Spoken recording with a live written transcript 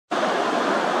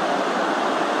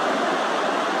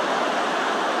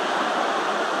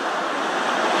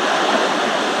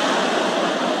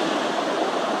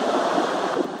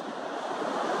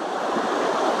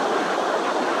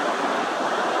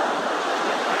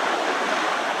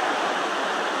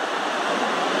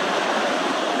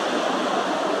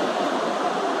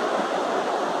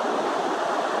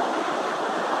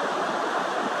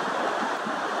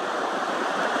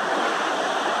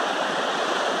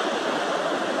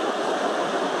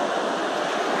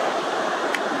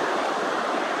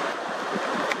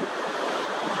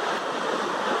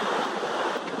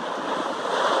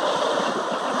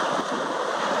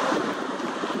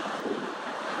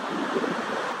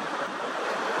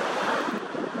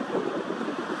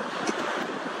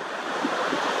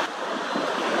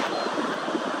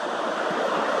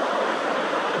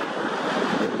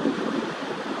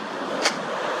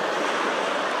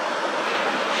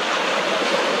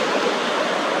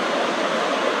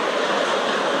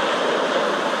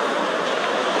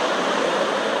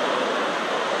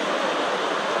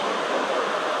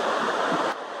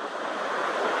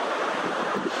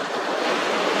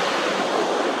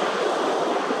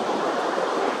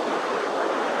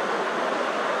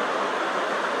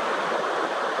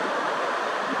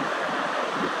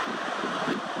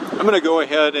I'm going to go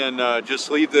ahead and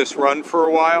just leave this run for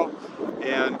a while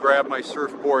and grab my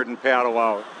surfboard and paddle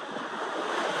out.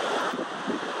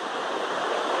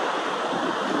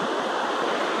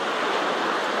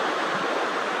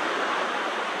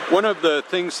 One of the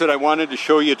things that I wanted to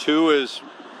show you too is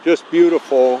just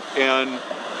beautiful, and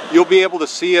you'll be able to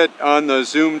see it on the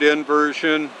zoomed in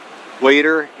version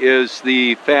later, is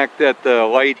the fact that the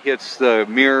light hits the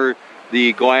mirror,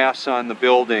 the glass on the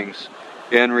buildings,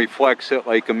 and reflects it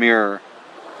like a mirror.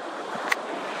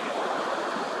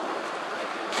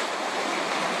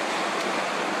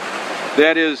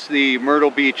 That is the Myrtle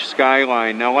Beach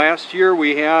skyline. Now last year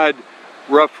we had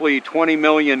roughly 20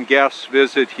 million guests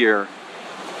visit here.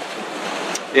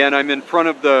 And I'm in front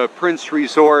of the Prince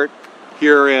Resort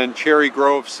here in Cherry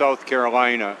Grove, South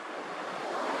Carolina.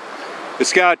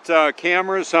 It's got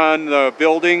cameras on the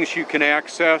buildings you can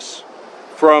access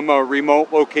from a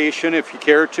remote location if you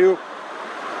care to.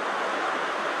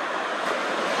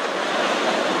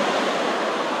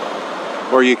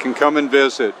 Or you can come and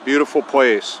visit. Beautiful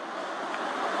place.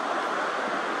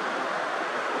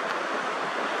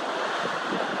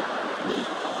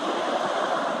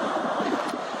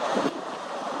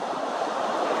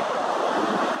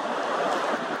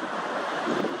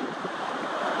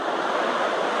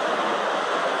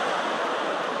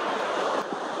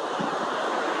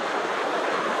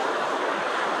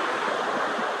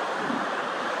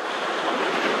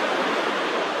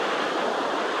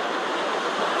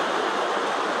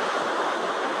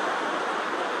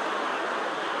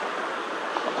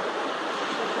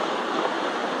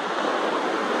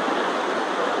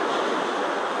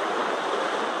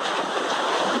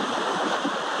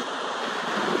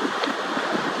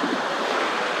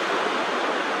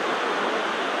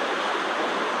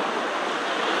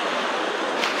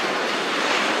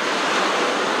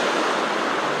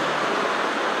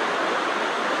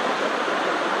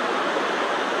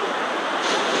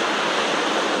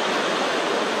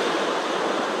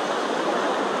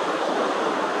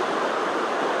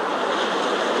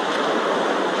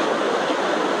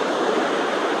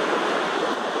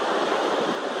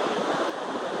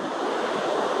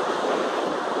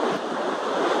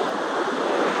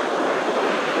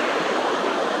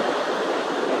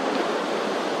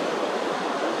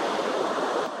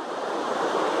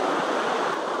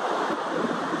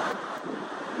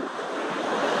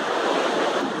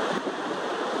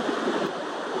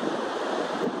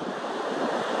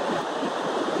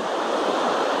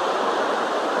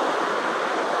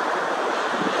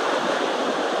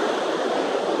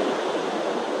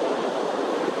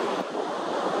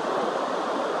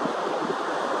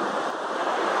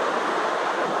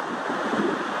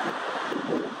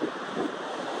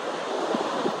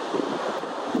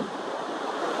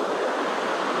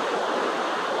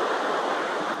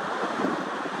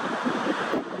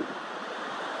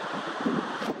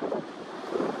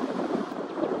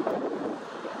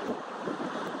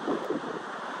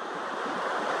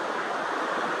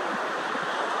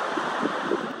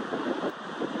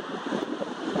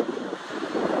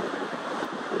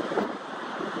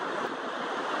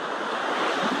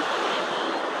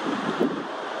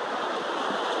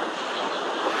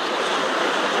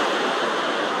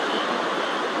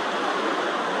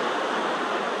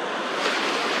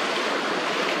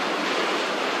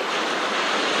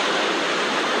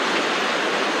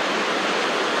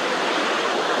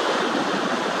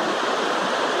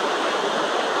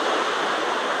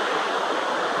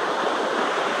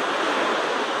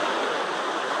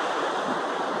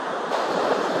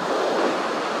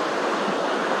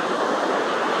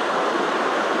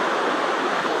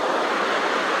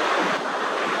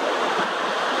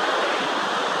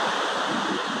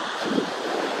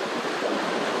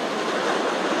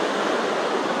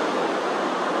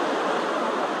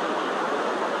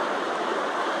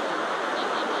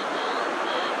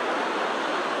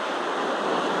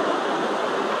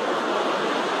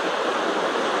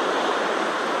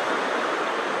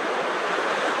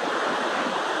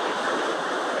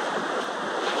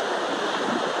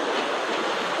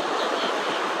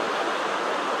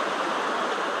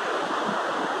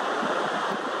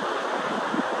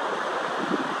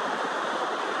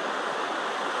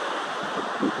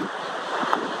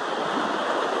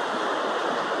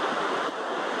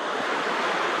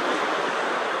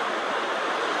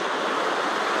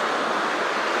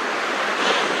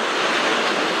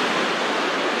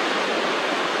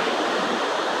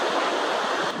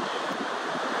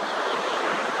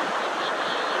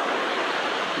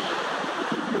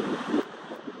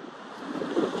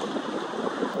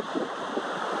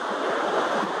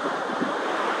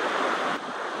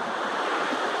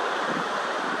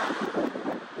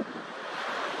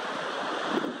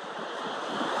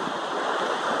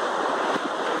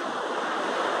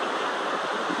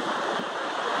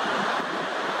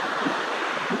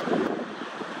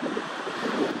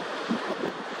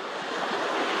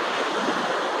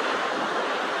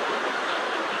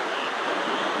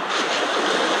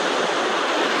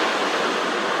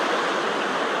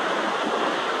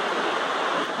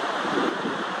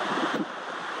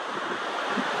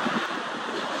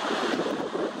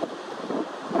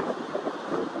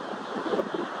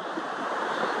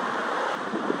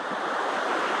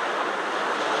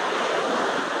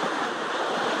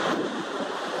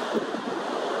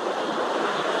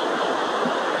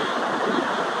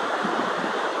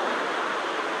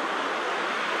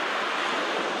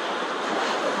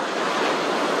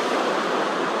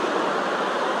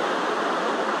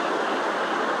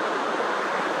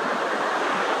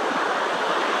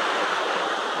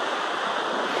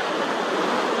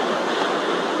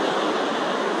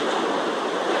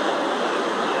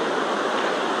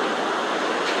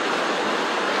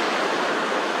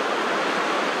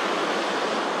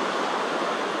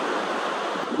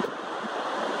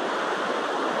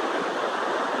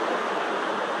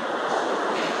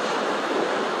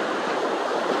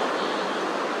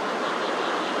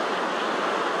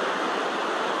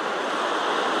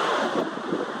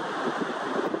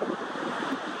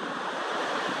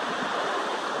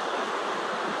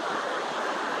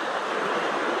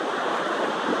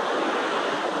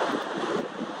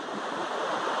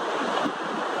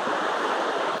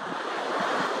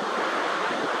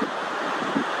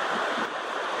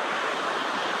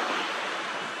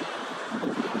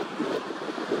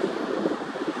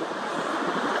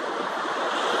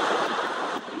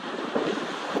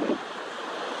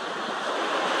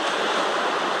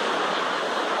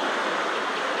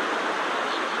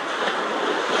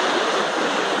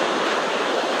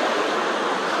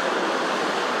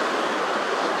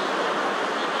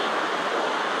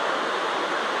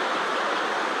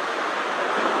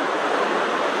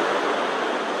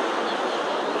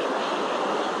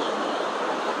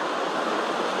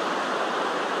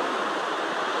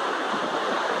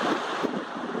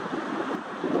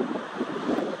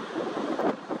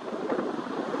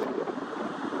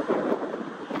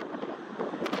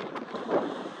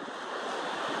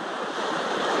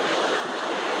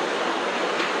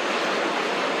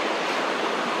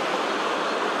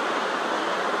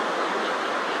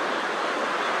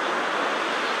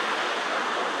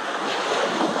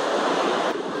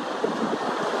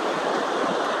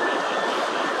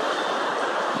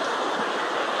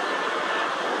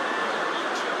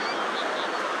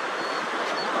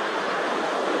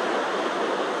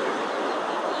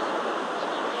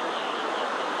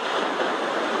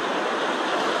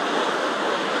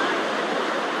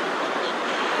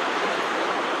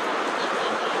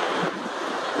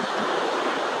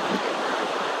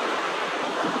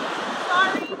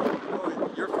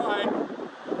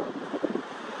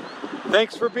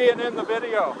 Thanks for being in the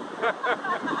video.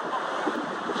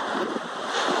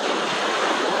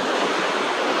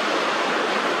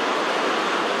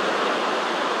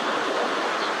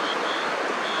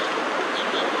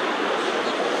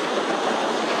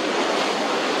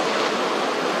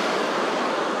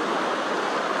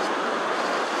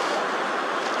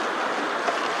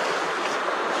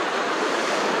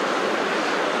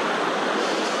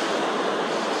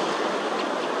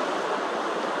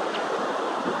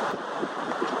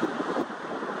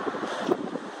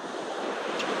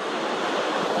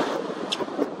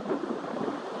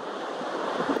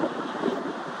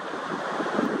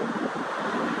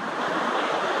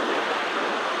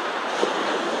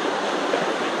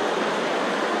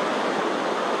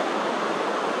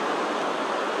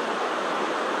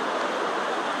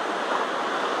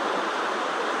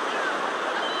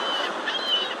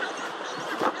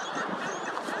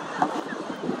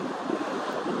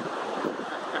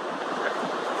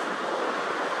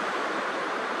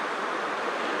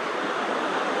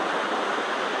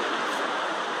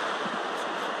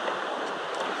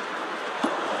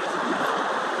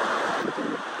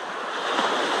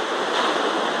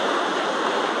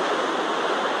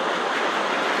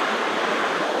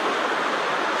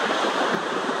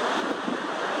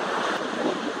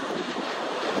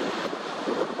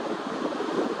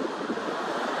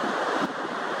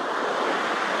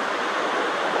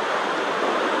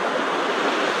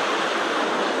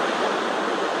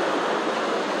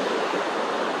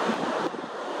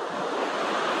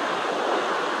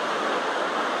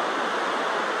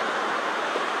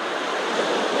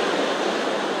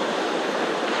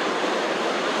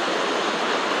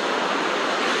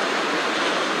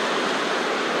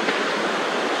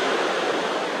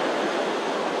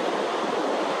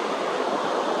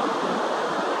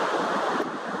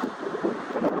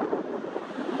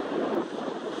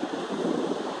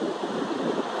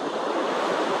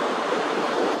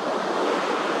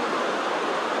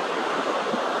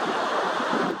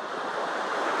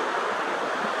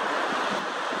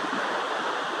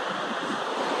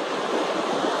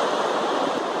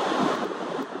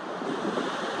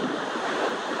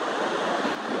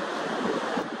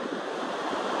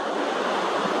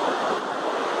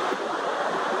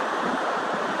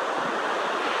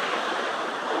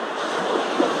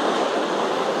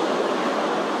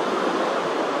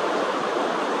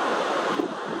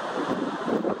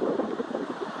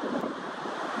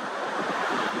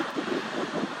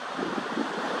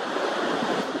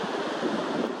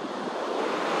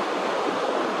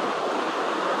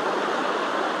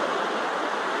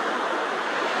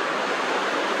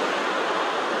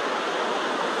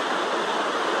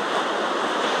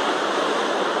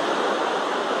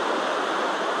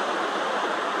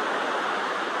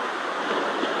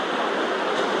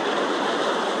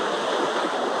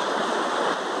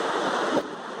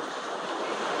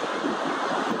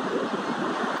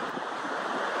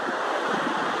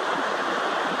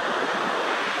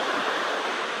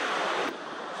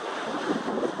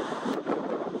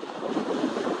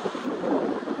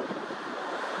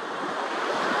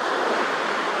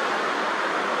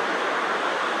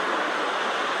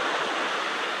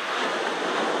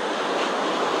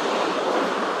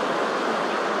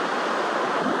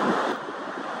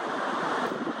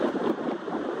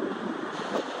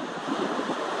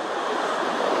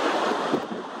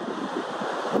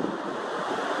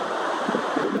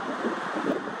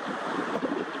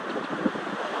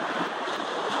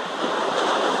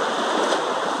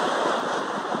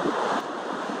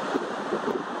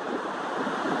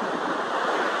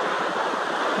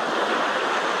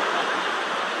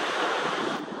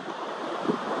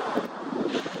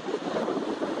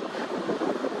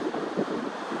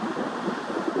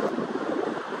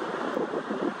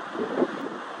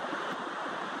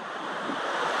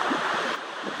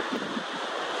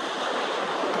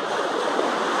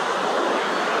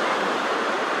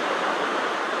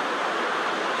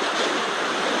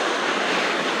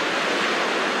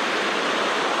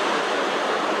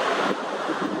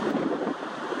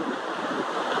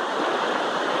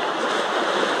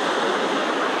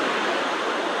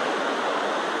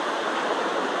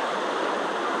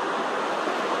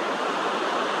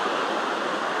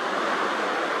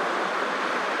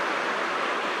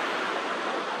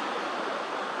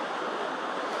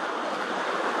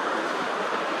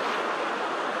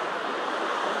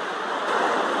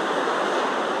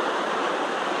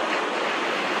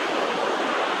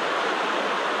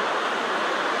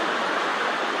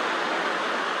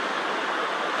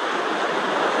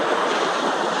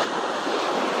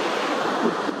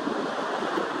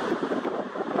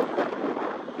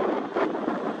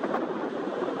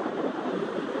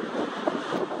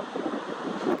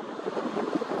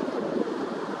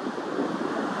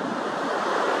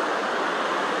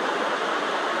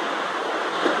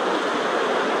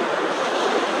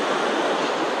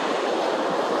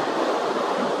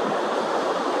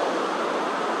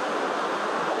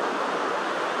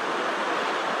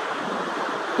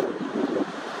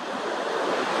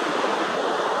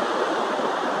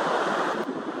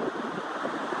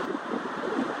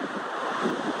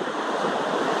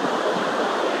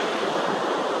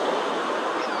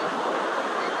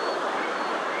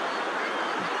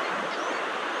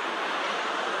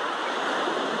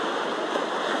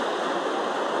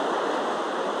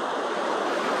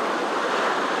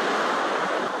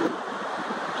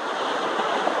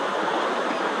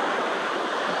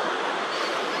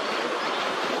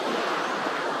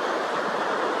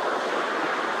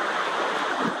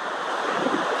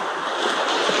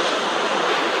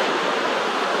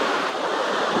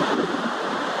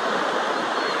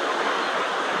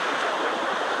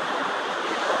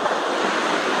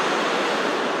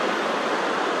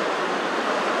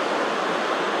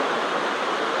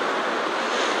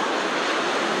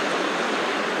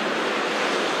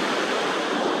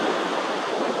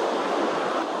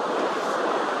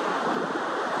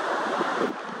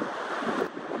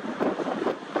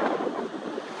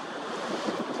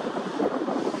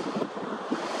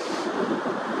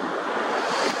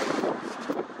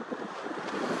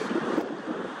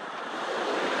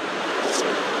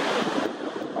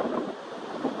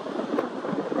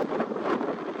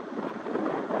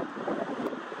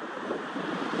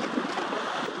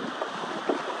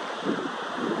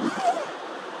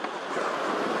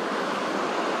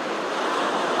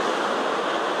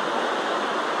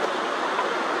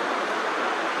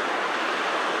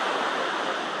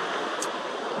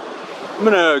 I'm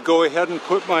gonna go ahead and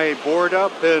put my board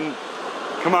up and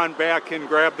come on back and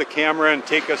grab the camera and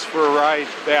take us for a ride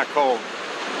back home.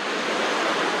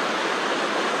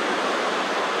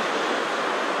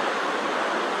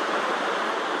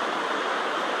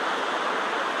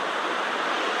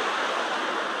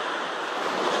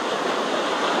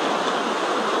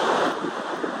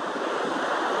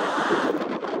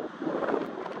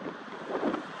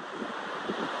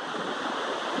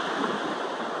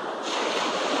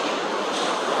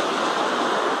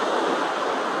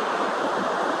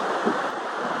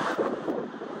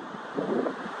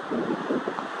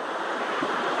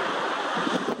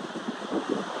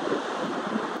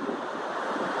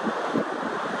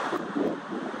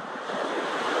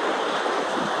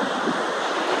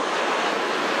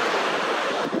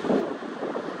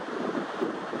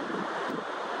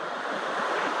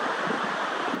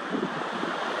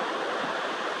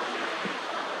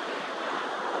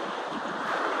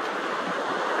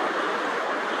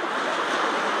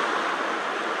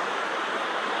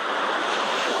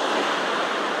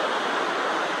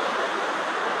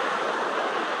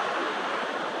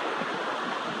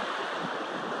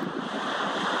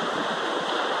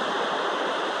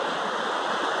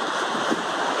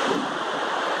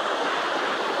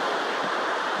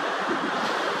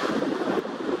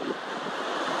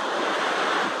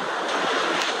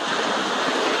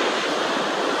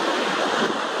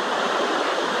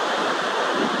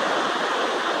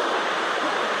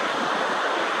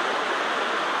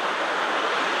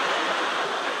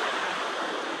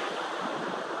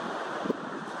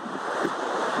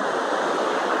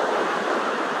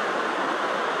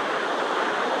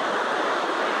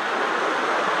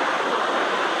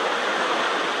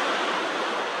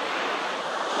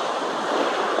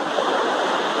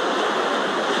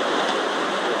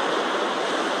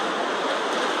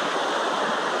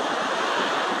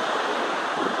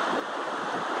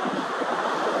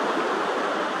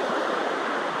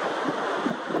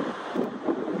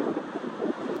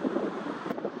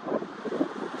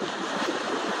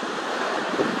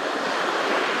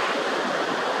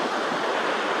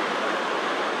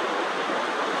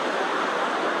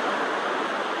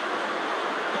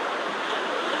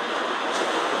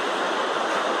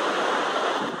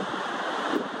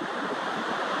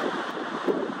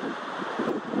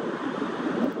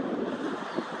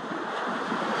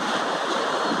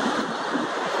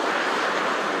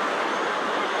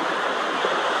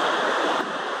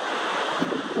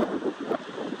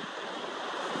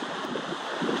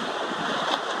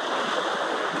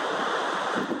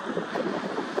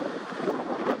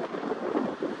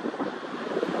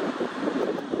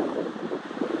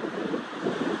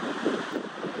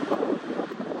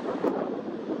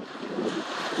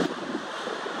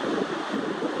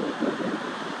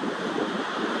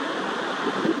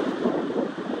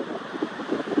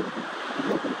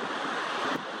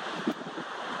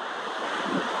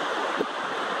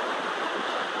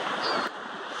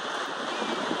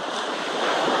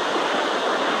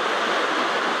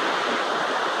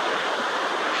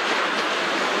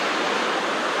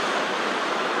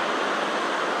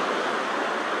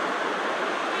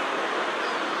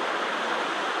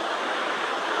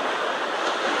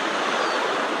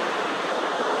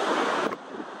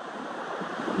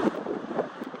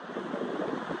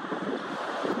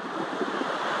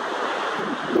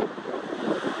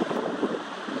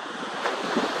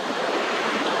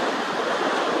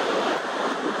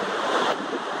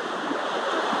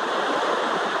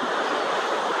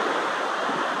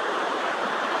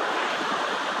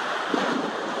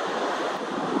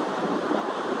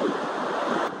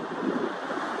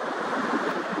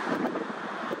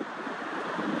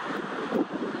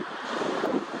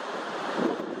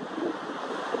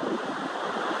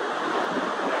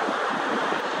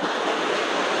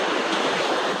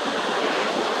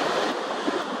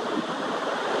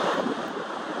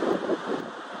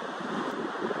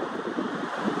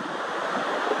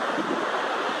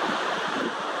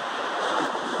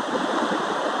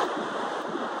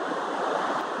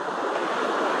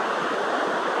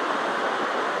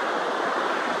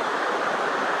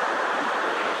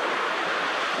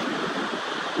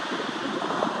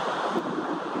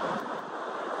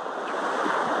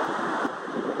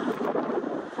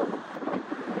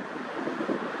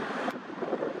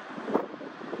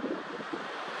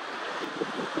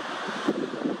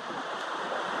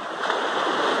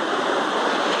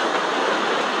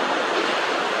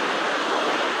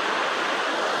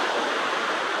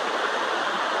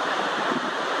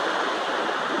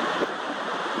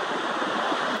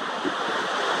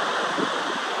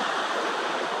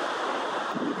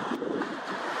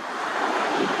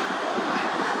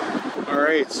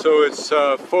 not, so it's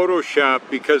Photoshop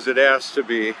because it has to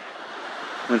be.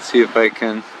 Let's see if I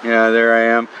can, yeah, there I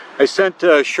am. I sent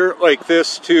a shirt like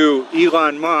this to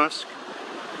Elon Musk,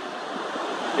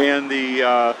 and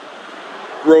the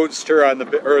Roadster on the,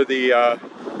 or the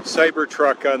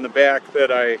Cybertruck on the back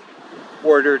that I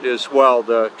ordered as well,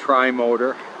 the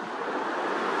tri-motor.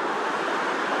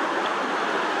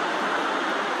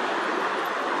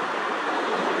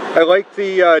 I like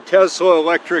the Tesla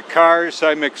electric cars.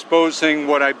 I'm exposing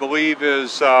what I believe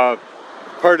is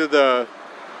part of the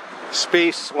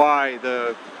space lie,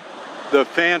 the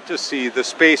fantasy, the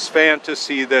space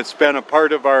fantasy that's been a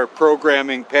part of our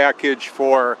programming package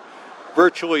for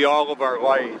virtually all of our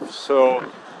life. So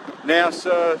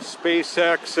NASA,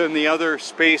 SpaceX, and the other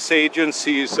space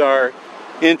agencies are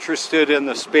interested in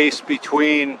the space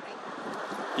between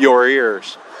your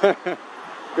ears.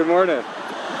 Good morning.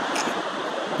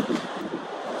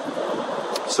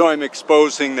 So I'm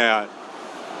exposing that.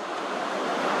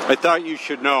 I thought you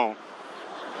should know.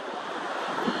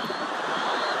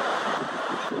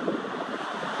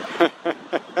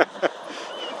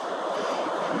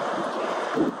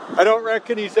 I don't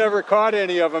reckon he's ever caught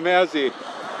any of them, has he?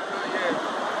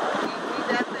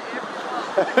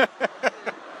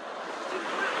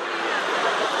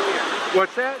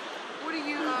 What's that? What are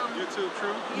you, YouTube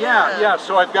True? Yeah,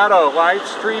 so I've got a live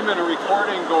stream and a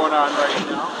recording going on right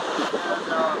now.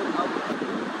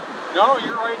 No,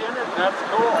 you're right in it. That's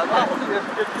cool.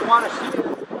 If you want to see it,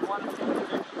 if you want to see a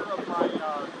picture of my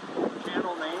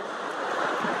channel name,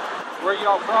 where are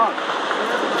y'all from?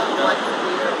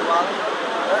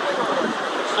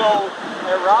 So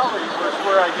at Raleigh was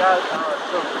where I got.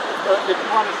 If you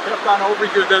want to step on over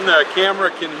here, then the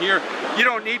camera can hear. You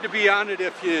don't need to be on it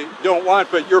if you don't want,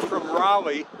 but you're from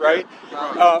Raleigh, right?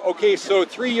 Okay, so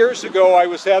 3 years ago I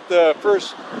was at the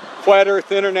first Flat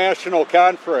Earth International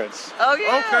Conference. Oh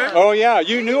yeah. Okay. Oh yeah,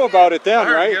 you knew about it then,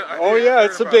 right? Oh yeah,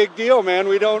 it's a big deal, man.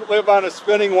 We don't live on a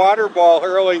spinning water ball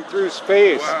hurling through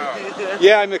space. Wow.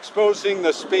 Yeah, I'm exposing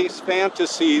the space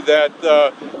fantasy that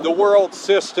the world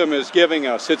system is giving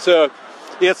us. It's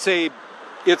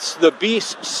the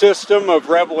beast system of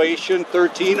Revelation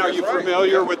 13. Are you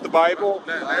familiar with the Bible?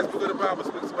 That's what the Bible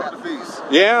speaks about, the beast.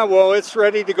 Yeah, well, it's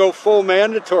ready to go full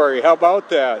mandatory. How about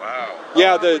that? Wow.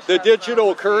 Yeah, the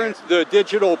digital currency, the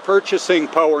digital purchasing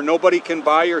power. Nobody can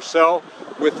buy or sell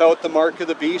without the mark of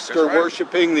the beast or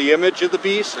worshiping the image of the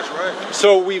beast. That's right.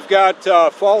 So we've got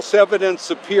false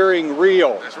evidence appearing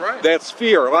real. That's right. That's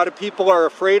fear. A lot of people are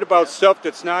afraid about stuff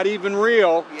that's not even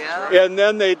real. Yeah. And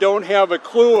then they don't have a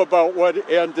clue about what,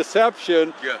 and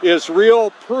deception is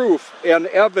real proof and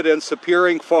evidence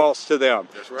appearing false to them.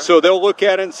 That's right. So they'll look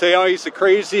at it and say, oh, he's a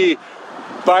crazy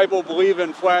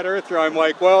Bible-believing flat earther. I'm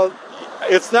like, well,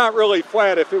 it's not really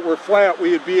flat. If it were flat, we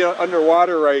would be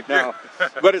underwater right now.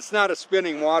 But it's not a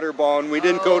spinning water ball, and we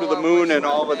didn't go to the moon and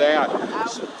all of that. You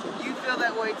feel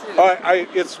that way too?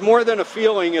 It's more than a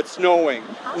feeling, it's knowing.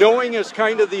 Knowing is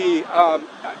kind of the,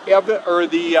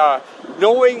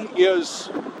 knowing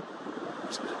is,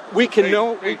 we can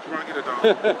know. Hey, try to get it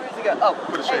down. Where's he go? Oh,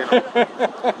 Put a shade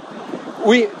on.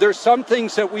 There's some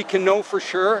things that we can know for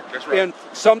sure, That's right. and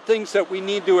some things that we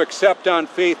need to accept on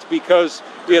faith because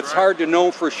it's hard to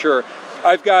know for sure.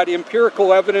 I've got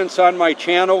empirical evidence on my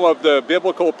channel of the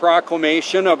biblical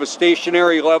proclamation of a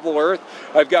stationary level Earth.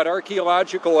 I've got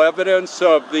archaeological evidence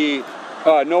of the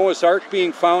Noah's Ark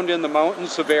being found in the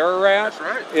mountains of Ararat. That's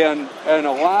right. And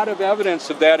a lot of evidence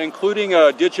of that, including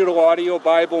a digital audio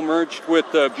Bible merged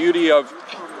with the beauty of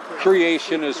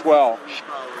creation as well.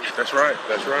 That's right.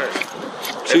 That's right.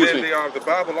 Excuse and then me. The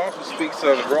Bible also speaks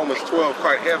of Romans 12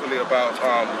 quite heavily about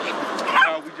how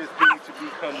we just need to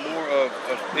become more of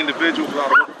individuals without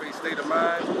a work-based state of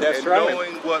mind. That's and right.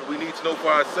 knowing what we need to know for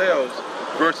ourselves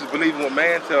versus believing what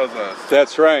man tells us.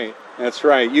 That's right. That's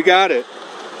right. You got it.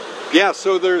 Yeah,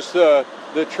 so there's the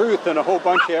truth and a whole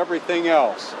bunch of everything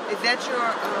else. is that your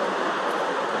channel?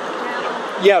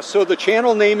 Yeah, so the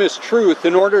channel name is Truth.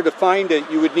 In order to find it,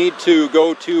 you would need to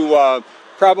go to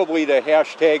probably to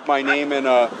hashtag my name in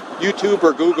a YouTube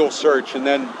or Google search, and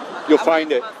then you'll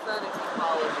find it. My son if he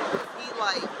follows it. He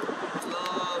like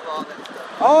love all that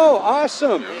stuff. Oh,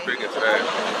 awesome. Yeah, we're big into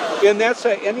that. And that's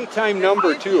an anytime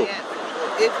number, too.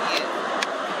 If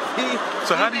he is.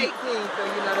 So how do He's you... 18, so you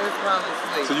know there's probably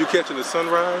sleep. So you catching the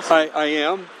sunrise? I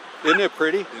am. Isn't it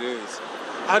pretty? It is.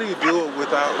 How do you do it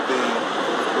without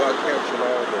capturing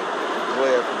all the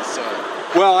glare from the sun?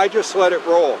 Well, I just let it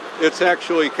roll. It's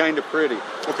actually kind of pretty.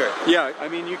 Okay. Yeah, I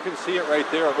mean, you can see it right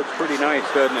there. It looks pretty nice,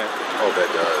 doesn't it? Oh,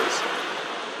 that does.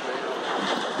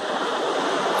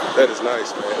 That is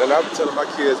nice, man. And I've been telling my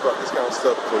kids about this kind of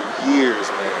stuff for years,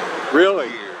 man. Really?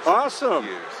 Years. Awesome.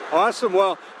 Years. Awesome.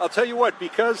 Well, I'll tell you what,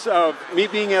 because of me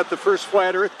being at the first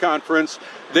Flat Earth Conference,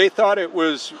 they thought it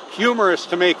was humorous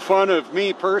to make fun of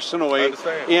me personally. I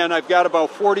understand. And I've got about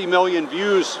 40 million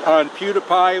views on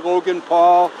PewDiePie, Logan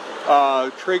Paul,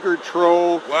 Traeger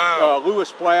Troll, Wow.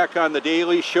 Lewis Black on The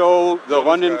Daily Show, the Those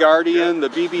London guys, Guardian, the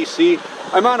BBC.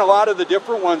 I'm on a lot of the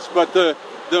different ones, but the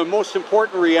most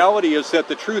important reality is that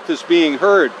the truth is being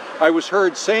heard. I was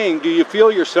heard saying, do you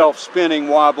feel yourself spinning,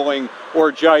 wobbling,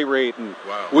 or gyrating?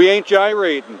 Wow. We ain't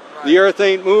gyrating. The earth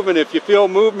ain't moving. If you feel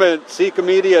movement, seek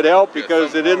immediate help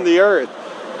because it isn't the earth.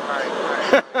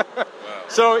 Right.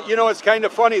 So, you know, it's kind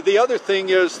of funny. The other thing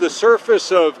is the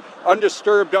surface of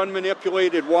undisturbed,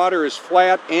 unmanipulated water is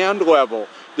flat and level.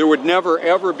 There would never,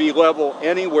 ever be level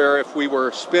anywhere if we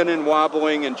were spinning,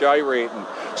 wobbling, and gyrating.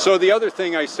 So the other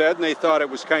thing I said, and they thought it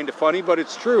was kind of funny, but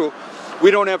it's true,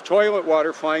 we don't have toilet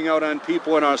water flying out on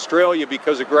people in Australia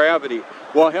because of gravity.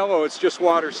 Well, hello, it's just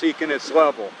water seeking its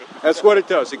level. That's what it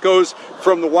does. It goes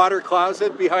from the water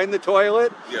closet behind the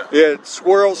toilet, Yeah. it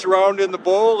swirls around in the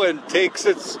bowl and takes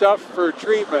its stuff for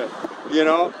treatment, you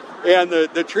know? And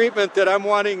the treatment that I'm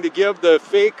wanting to give the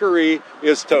fakery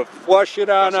is to flush it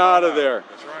on out of there.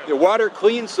 That's right. The water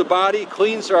cleans the body,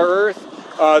 cleans our earth.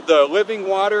 The living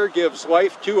water gives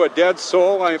life to a dead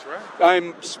soul.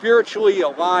 I'm spiritually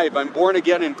alive. I'm born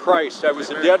again in Christ. I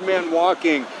was a dead man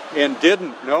walking and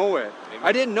didn't know it.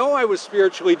 I didn't know I was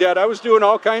spiritually dead. I was doing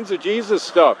all kinds of Jesus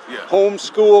stuff. Yeah.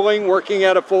 Homeschooling, working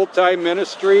at a full-time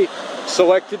ministry,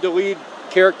 selected to lead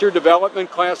character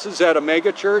development classes at a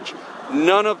mega church.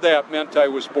 None of that meant I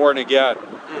was born again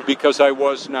because I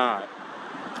was not.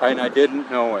 And I didn't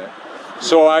know it.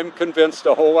 So I'm convinced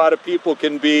a whole lot of people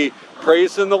can be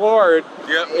praising the Lord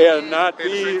and not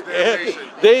be,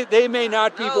 they may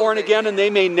not be born again and they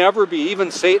may never be.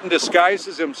 Even Satan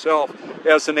disguises himself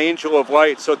as an angel of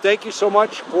light. So thank you so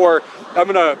much for, I'm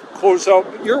going to close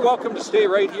out. You're welcome to stay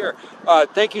right here.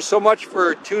 Thank you so much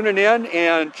for tuning in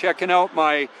and checking out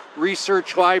my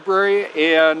research library.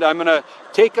 And I'm going to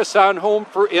take us on home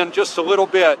in just a little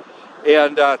bit.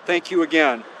 And thank you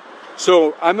again.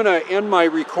 So I'm going to end my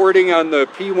recording on the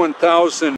P1000